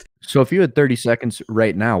podcast. So if you had 30 seconds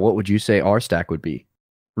right now, what would you say our stack would be?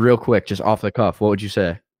 Real quick, just off the cuff, what would you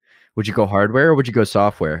say? Would you go hardware or would you go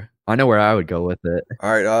software? I know where I would go with it.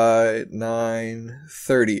 All right,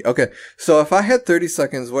 9:30. Okay, so if I had 30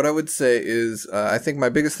 seconds, what I would say is I think my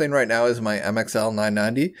biggest thing right now is my MXL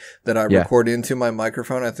 990 that I record into my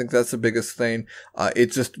microphone. I think that's the biggest thing.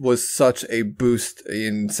 It just was such a boost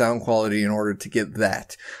in sound quality in order to get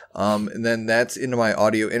that. And then that's into my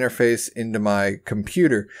audio interface, into my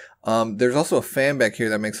computer. There's also a fan back here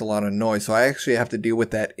that makes a lot of noise, so I actually have to deal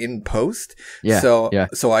with that in post.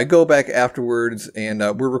 So I go back afterwards, and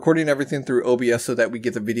we're recording everything through OBS so that we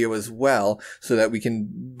get the video as well, so that we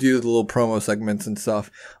can do the little promo segments and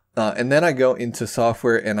stuff. And then I go into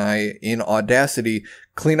software, and in Audacity,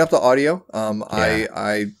 clean up the audio.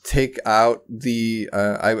 I take out the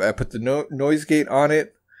I put the noise gate on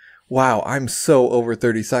it. Wow, I'm so over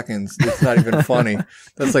 30 seconds. It's not even funny.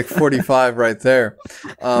 That's like 45 right there.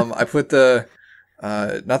 I put the,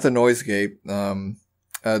 not the noise gate, the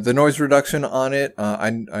noise reduction on it. I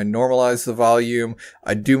normalize the volume.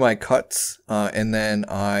 I do my cuts, and then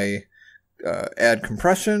I add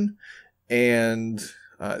compression, and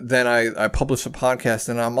then I publish a podcast,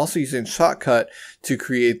 and I'm also using Shotcut to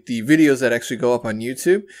create the videos that actually go up on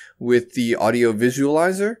YouTube with the audio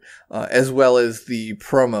visualizer, as well as the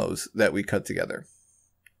promos that we cut together.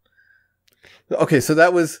 Okay, so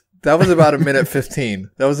that was about a minute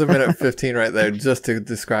 15. That was a minute 15 right there, just to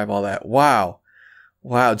describe all that. Wow,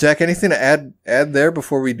 Jack, anything to add there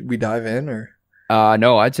before we dive in, or?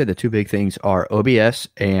 No, I'd say the two big things are OBS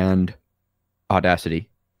and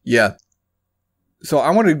Audacity. Yeah. So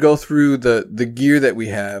I want to go through the gear that we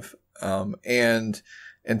have, and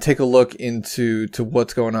take a look into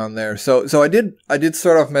what's going on there. So I did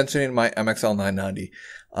start off mentioning my MXL 990,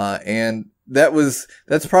 and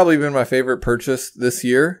that's probably been my favorite purchase this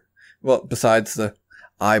year. Well, besides the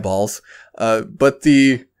eyeballs, but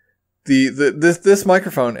this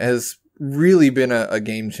microphone has really been a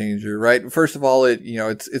game changer, right? First of all,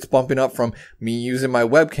 it's bumping up from me using my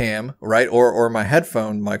webcam, right, or my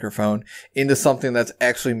headphone microphone into something that's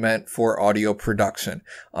actually meant for audio production,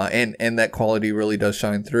 and that quality really does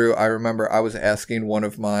shine through. I remember I was asking one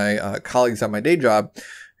of my colleagues at my day job,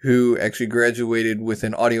 who actually graduated with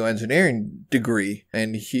an audio engineering degree,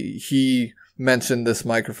 and he mentioned this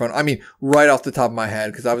microphone. I mean, right off the top of my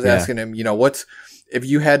head, because I was asking him, if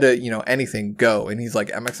you had to, anything, go. And he's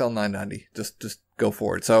like, MXL 990, just go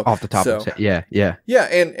for it. So off the top of it. Yeah.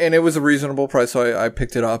 And it was a reasonable price. So I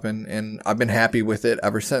picked it up, and I've been happy with it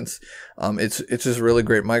ever since. It's just a really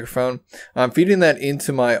great microphone. I'm feeding that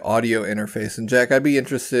into my audio interface. And Jack, I'd be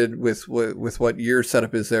interested with what your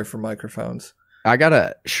setup is there for microphones. I got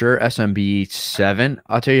a Shure SMB7.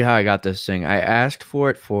 I'll tell you how I got this thing. I asked for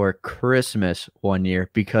it for Christmas one year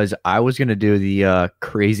because I was going to do the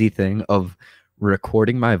crazy thing of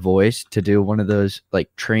recording my voice to do one of those, like,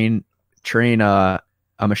 train a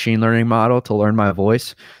machine learning model to learn my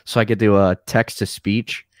voice so I could do a text to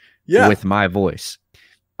speech with my voice.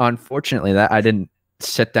 Unfortunately, that I didn't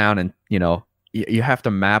sit down and, you have to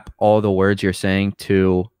map all the words you're saying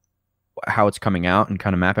to how it's coming out and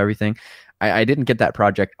kind of map everything. I didn't get that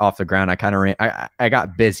project off the ground. I kind of I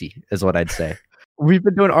got busy, is what I'd say. We've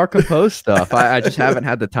been doing OurCompose stuff. I just haven't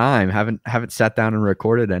had the time. Haven't sat down and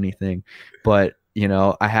recorded anything. But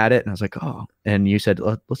I had it, and I was like, oh. And you said,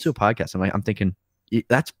 let's do a podcast. I'm thinking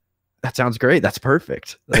that sounds great. That's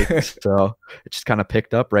perfect. Like, so it just kind of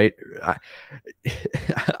picked up, right?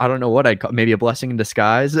 I don't know what I'd call, maybe a blessing in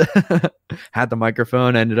disguise. Had the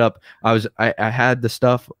microphone, ended up, I had the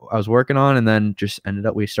stuff I was working on, and then just ended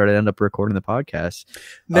up recording the podcast.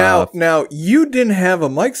 Now you didn't have a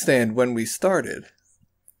mic stand when we started.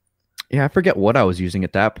 Yeah, I forget what I was using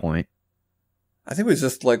at that point. I think it was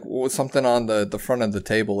just like something on the front of the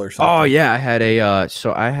table or something. Oh yeah, I had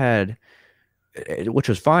which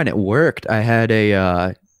was fine. It worked. I had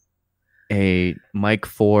a mic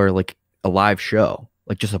for like a live show,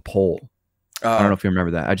 like just a pole. I don't know if you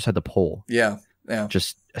remember that. I just had the pole. Yeah.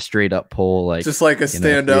 Just a straight up pole, like just like a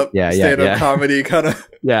stand-up comedy kind of.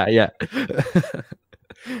 Yeah.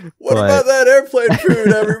 What about that airplane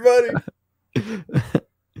food, everybody?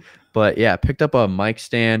 But yeah, picked up a mic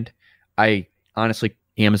stand. I honestly,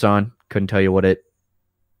 Amazon, couldn't tell you what it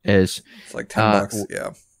is. It's like $10.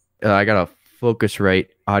 Yeah. I got a Focusrite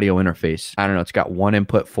audio interface. I don't know. It's got one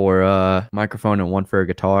input for a microphone and one for a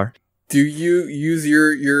guitar. Do you use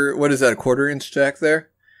your what is that, a 1/4-inch jack there?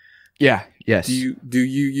 Yeah. Yes. Do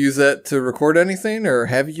you use that to record anything, or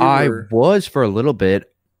have you? I was for a little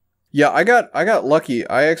bit. Yeah, I got lucky.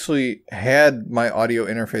 I actually had my audio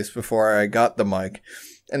interface before I got the mic,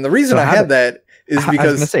 and the reason I had that is because I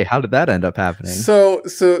was gonna say, how did that end up happening? So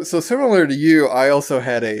similar to you, I also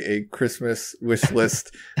had a Christmas wish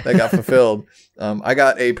list that got fulfilled. I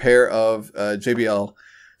got a pair of JBL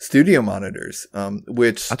studio monitors,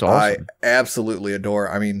 which That's awesome. I absolutely adore.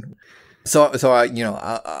 I mean, so I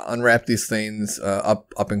I unwrap these things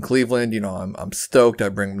up in Cleveland. I'm stoked. I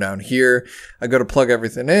bring them down here. I go to plug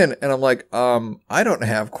everything in, and I'm like, I don't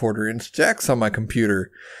have 1/4-inch jacks on my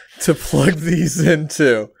computer to plug these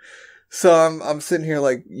into. So I'm sitting here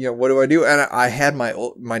like, what do I do? And I had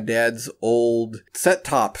my dad's old set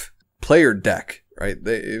top player deck, right?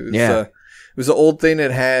 It was an old thing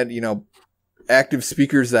that had active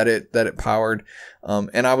speakers that it powered,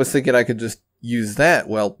 and I was thinking I could just use that.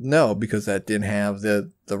 Well, no, because that didn't have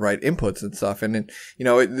the right inputs and stuff. And then,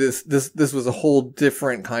 this was a whole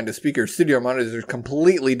different kind of speaker. Studio monitors are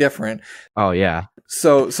completely different. Oh yeah.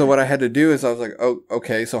 So what I had to do is I was like, oh,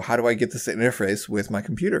 okay, so how do I get this interface with my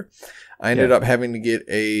computer? I ended up having to get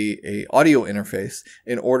a audio interface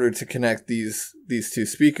in order to connect these two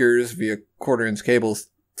speakers via 1/4-inch cables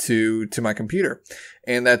to my computer.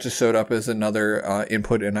 And that just showed up as another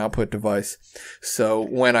input and output device. So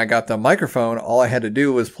when I got the microphone, all I had to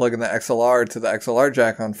do was plug in the XLR to the XLR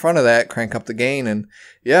jack on front of that, crank up the gain, and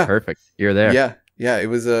Perfect. You're there. Yeah, it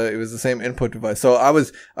was the same input device. So I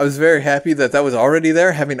was very happy that was already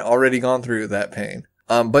there, having already gone through that pain.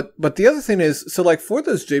 But the other thing is, so like for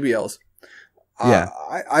those JBLs,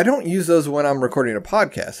 I don't use those when I'm recording a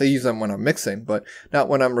podcast. I use them when I'm mixing, but not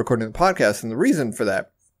when I'm recording the podcast. And the reason for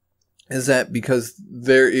that is that because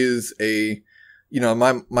there is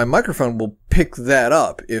my microphone will pick that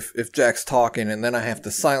up if Jack's talking, and then I have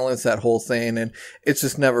to silence that whole thing, and it's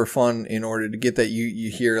just never fun. In order to get that, you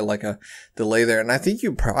hear like a delay there, and I think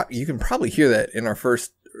you can probably hear that in our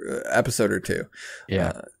first episode or two.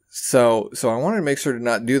 Yeah. So I wanted to make sure to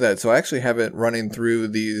not do that. So I actually have it running through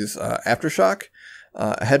these Aftershock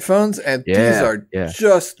headphones, and these are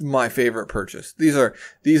just my favorite purchase.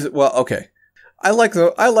 Well, okay. I like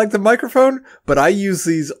the microphone, but I use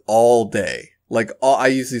these all day. I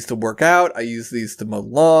use these to work out. I use these to mow the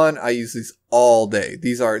lawn. I use these all day.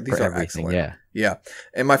 These are excellent. Yeah.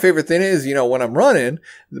 And my favorite thing is, when I'm running,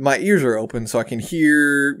 my ears are open so I can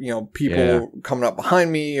hear, people coming up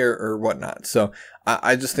behind me or whatnot. So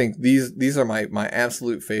I just think these are my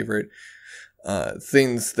absolute favorite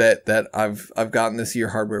things that I've gotten this year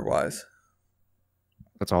hardware wise.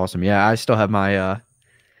 That's awesome. Yeah, I still have my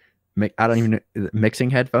I don't even know, mixing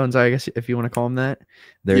headphones, I guess, if you want to call them that.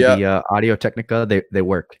 They're the Audio Technica. They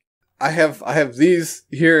work. I have these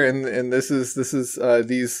here, and this is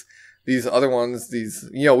these other ones. These,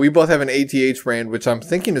 we both have an ATH brand, which I'm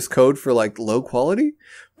thinking is code for like low quality.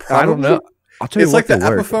 Probably. I don't know. I'll tell you it's what, like the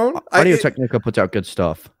Epiphone. Audio Technica puts out good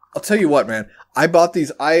stuff. I'll tell you what, man. I bought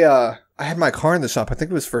these. I had my car in the shop. I think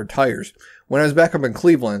it was for tires when I was back up in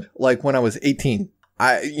Cleveland, like when I was 18.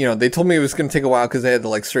 They told me it was going to take a while because they had to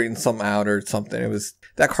like straighten something out or something.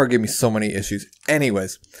 That car gave me so many issues.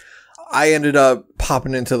 Anyways, I ended up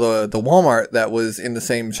popping into the Walmart that was in the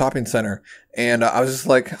same shopping center. And I was just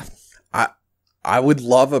like, I would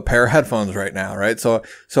love a pair of headphones right now. Right. So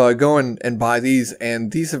I go and buy these,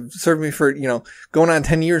 and these have served me for, going on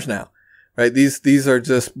 10 years now. Right. These are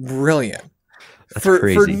just brilliant. That's for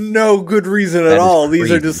crazy. No good reason at all. These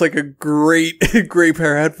are just like a great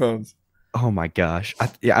pair of headphones. Oh my gosh.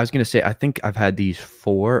 I was going to say, I think I've had these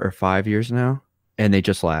 4 or 5 years now, and they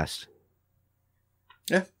just last.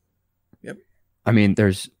 Yeah. Yep. I mean,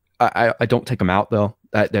 I don't take them out though.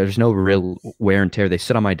 There's no real wear and tear. They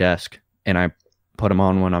sit on my desk, and I put them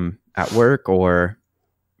on when I'm at work or,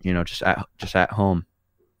 just at home.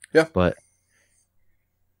 Yeah. And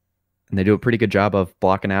they do a pretty good job of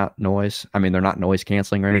blocking out noise. I mean, they're not noise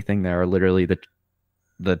canceling or anything. They're literally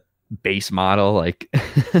the base model, like.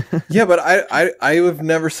 Yeah, but I have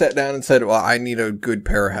never sat down and said, well, I need a good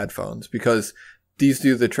pair of headphones, because these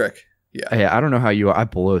do the trick. Yeah. Hey, I don't know how you are. I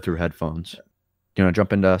blow through headphones. Do you want to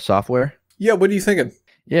jump into software? Yeah. What are you thinking?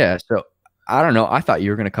 Yeah. So I don't know. I thought you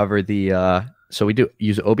were going to cover the, so we do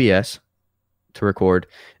use OBS to record,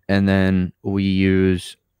 and then we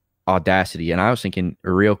use Audacity. And I was thinking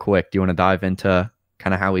real quick, do you want to dive into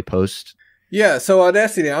kind of how we post? Yeah, so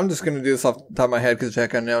Audacity, I'm just going to do this off the top of my head because,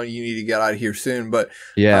 Jack, I know you need to get out of here soon. But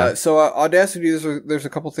Yeah. so Audacity, there's a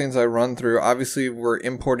couple things I run through. Obviously, we're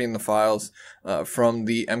importing the files from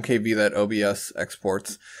the MKV that OBS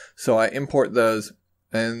exports. So I import those.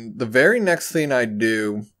 And the very next thing I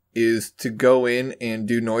do is to go in and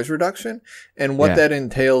do noise reduction. And what that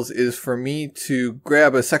entails is for me to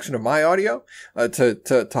grab a section of my audio,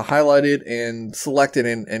 to highlight it and select it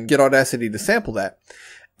and get Audacity to sample that.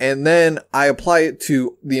 And then I apply it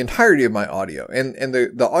to the entirety of my audio. And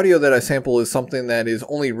the audio that I sample is something that is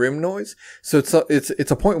only room noise. So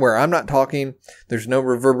it's a point where I'm not talking. There's no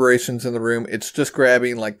reverberations in the room. It's just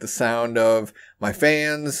grabbing like the sound of my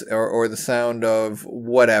fans or the sound of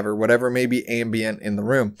whatever may be ambient in the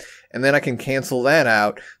room. And then I can cancel that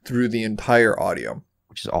out through the entire audio.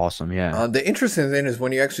 Which is awesome, yeah. The interesting thing is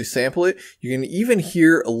when you actually sample it, you can even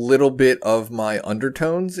hear a little bit of my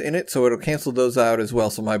undertones in it, so it'll cancel those out as well.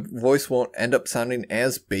 So my voice won't end up sounding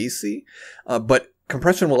as bassy, but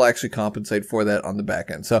compression will actually compensate for that on the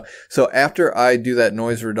back end. So after I do that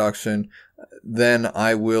noise reduction, then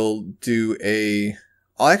I will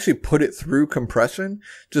I'll actually put it through compression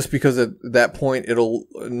just because at that point it'll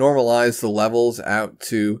normalize the levels out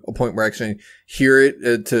to a point where I actually hear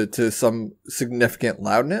it to some significant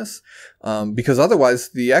loudness. Because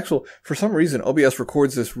otherwise for some reason, OBS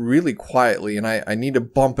records this really quietly and I need to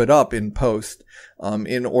bump it up in post,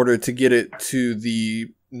 in order to get it to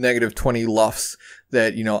the -20 LUFS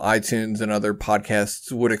that, iTunes and other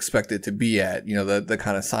podcasts would expect it to be at, the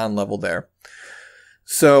kind of sound level there.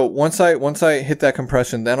 So once I hit that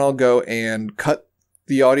compression, then I'll go and cut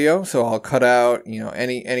the audio. So I'll cut out,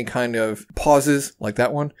 any kind of pauses like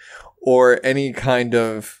that one, or any kind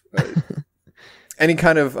of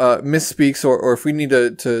misspeaks, or if we need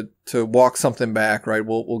to walk something back, right?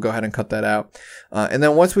 We'll go ahead and cut that out. And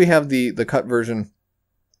then once we have the cut version,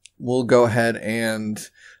 we'll go ahead and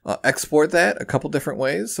export that a couple different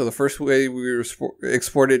ways. So the first way we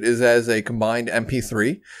export it is as a combined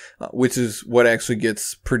MP3, which is what actually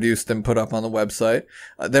gets produced and put up on the website.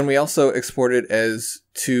 Then we also export it as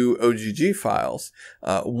 2 OGG files,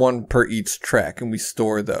 one per each track, and we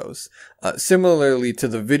store those. Similarly to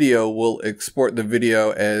the video, we'll export the video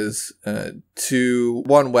as to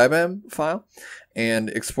one WebM file and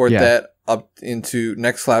export that up into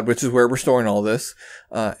Nextcloud, which is where we're storing all this.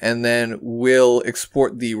 And then we'll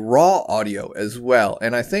export the raw audio as well.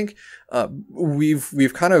 And I think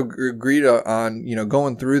we've kind of agreed on,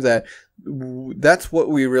 going through that. That's what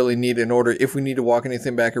we really need in order, if we need to walk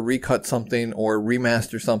anything back or recut something or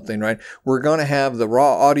remaster something, right? We're going to have the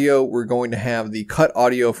raw audio. We're going to have the cut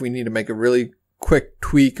audio if we need to make a really quick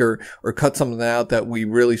tweak or cut something out that we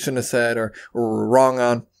really shouldn't have said or were wrong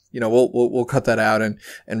on. We'll cut that out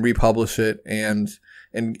and republish it and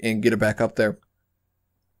get it back up there.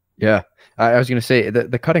 Yeah. I was going to say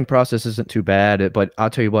the cutting process isn't too bad, but I'll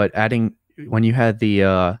tell you what, when you had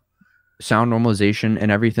the sound normalization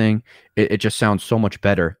and everything, it just sounds so much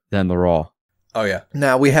better than the raw. Oh yeah.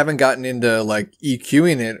 Now we haven't gotten into like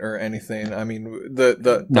EQing it or anything. I mean,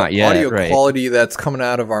 the Not yet, audio right. quality that's coming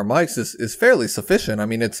out of our mics is fairly sufficient. I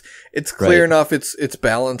mean, it's clear enough. It's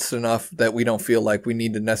balanced enough that we don't feel like we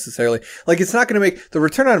need to necessarily, like, it's not going to make the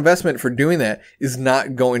return on investment for doing that is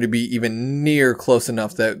not going to be even near close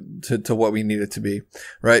enough to what we need it to be,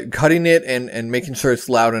 right? Cutting it and making sure it's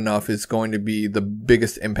loud enough is going to be the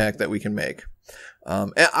biggest impact that we can make.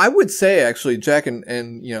 And I would say actually, Jack, and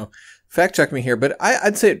fact check me here, but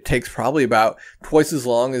I'd say it takes probably about twice as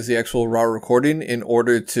long as the actual raw recording in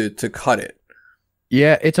order to cut it.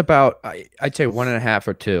 Yeah, it's about, I'd say 1.5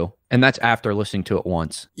 or 2. And that's after listening to it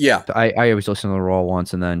once. Yeah. I always listen to the raw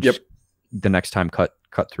once and then just the next time cut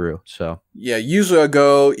through. So yeah, usually I'll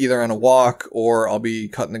go either on a walk or I'll be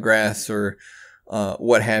cutting the grass or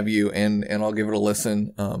what have you, and I'll give it a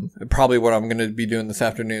listen. Probably what I'm going to be doing this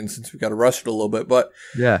afternoon since we got to rush it a little bit, but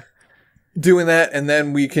yeah. Doing that, and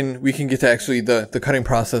then we can get to actually the cutting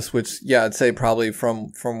process, which I'd say probably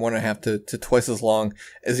from 1.5 to twice as long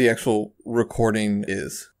as the actual recording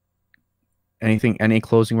is. Any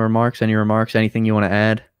closing remarks? Any remarks? Anything you want to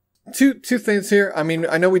add? Two things here. I mean,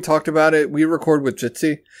 I know we talked about it. We record with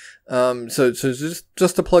Jitsi. So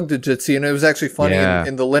just to plug to Jitsi, and it was actually funny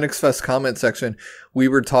in the Linux Fest comment section, we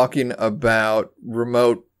were talking about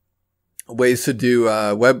remote ways to do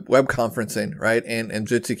web conferencing, right? And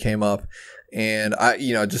Jitsi came up, and I,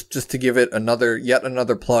 just to give it yet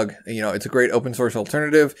another plug, it's a great open source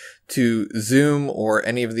alternative to Zoom or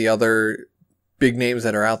any of the other big names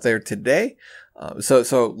that are out there today.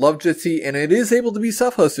 So love Jitsi, and it is able to be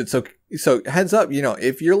self-hosted. So heads up,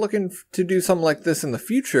 if you're looking to do something like this in the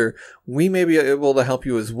future, we may be able to help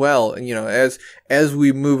you as well. And, as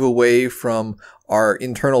we move away from our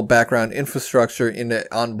internal background infrastructure into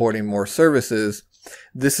onboarding more services,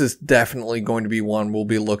 this is definitely going to be one we'll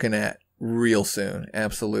be looking at real soon.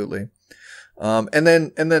 Absolutely. And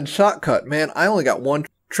then Shotcut, man, I only got one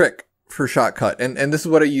trick for Shotcut, and this is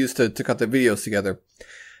what I use to cut the videos together.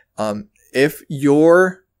 If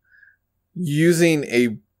you're using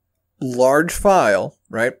a large file,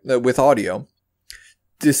 right, with audio,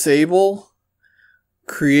 disable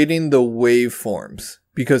creating the waveforms,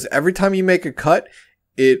 because every time you make a cut,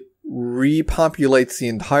 it repopulates the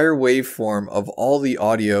entire waveform of all the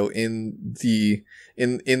audio in the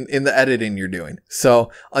editing you're doing. So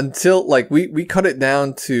until we cut it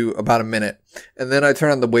down to about a minute, and then I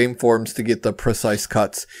turn on the waveforms to get the precise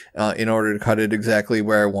cuts in order to cut it exactly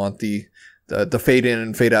where I want the fade in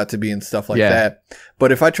and fade out to be and stuff like that.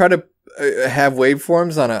 But if I try to have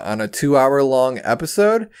waveforms on a 2-hour long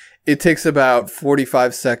episode, it takes about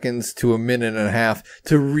 45 seconds to a minute and a half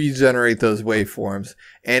to regenerate those waveforms,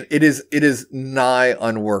 and it is nigh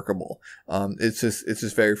unworkable. It's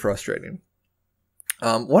just very frustrating.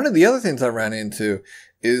 One of the other things I ran into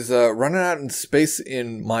is running out in space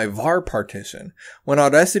in my var partition. When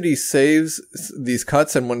Audacity saves these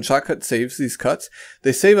cuts and when Shotcut saves these cuts,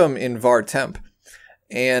 they save them in var temp.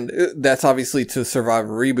 And that's obviously to survive a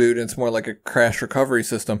reboot. It's more like a crash recovery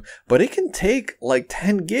system. But it can take like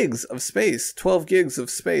 10 gigs of space, 12 gigs of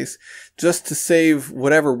space, just to save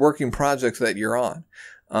whatever working projects that you're on.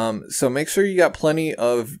 So make sure you got plenty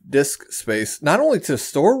of disk space, not only to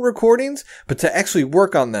store recordings, but to actually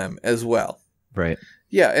work on them as well. Right.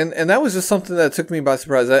 Yeah, and that was just something that took me by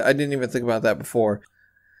surprise. I didn't even think about that before.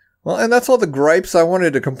 Well, and that's all the gripes I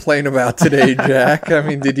wanted to complain about today, Jack. I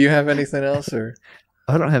mean, did you have anything else, or?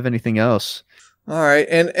 I don't have anything else. All right.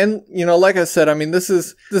 And like I said, I mean,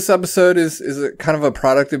 this episode is a kind of a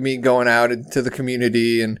product of me going out into the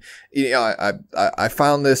community. And, I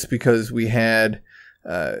found this because we had,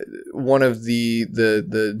 one of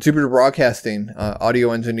the Jupiter Broadcasting,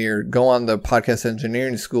 audio engineer go on the podcast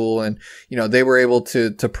engineering school, and, they were able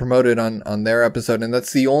to promote it on their episode. And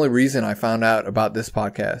that's the only reason I found out about this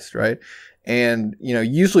podcast. Right. And,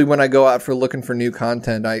 usually when I go out for looking for new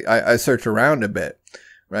content, I search around a bit.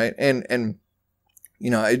 Right. And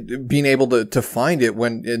being able to find it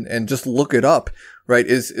and just look it up, right,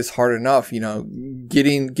 is hard enough.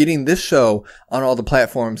 Getting this show on all the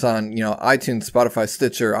platforms, on, iTunes, Spotify,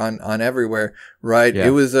 Stitcher, on everywhere, right? Yeah.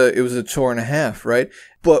 It was a chore and a half, right?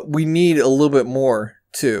 But we need a little bit more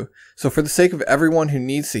too. So for the sake of everyone who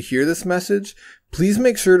needs to hear this message, please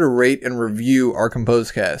make sure to rate and review our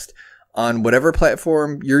ComposeCast on whatever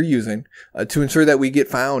platform you're using, to ensure that we get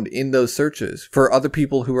found in those searches for other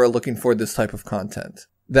people who are looking for this type of content.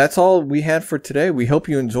 That's all we had for today. We hope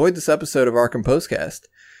you enjoyed this episode of our ComposeCast.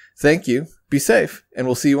 Thank you, be safe, and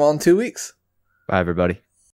we'll see you all in 2 weeks. Bye, everybody.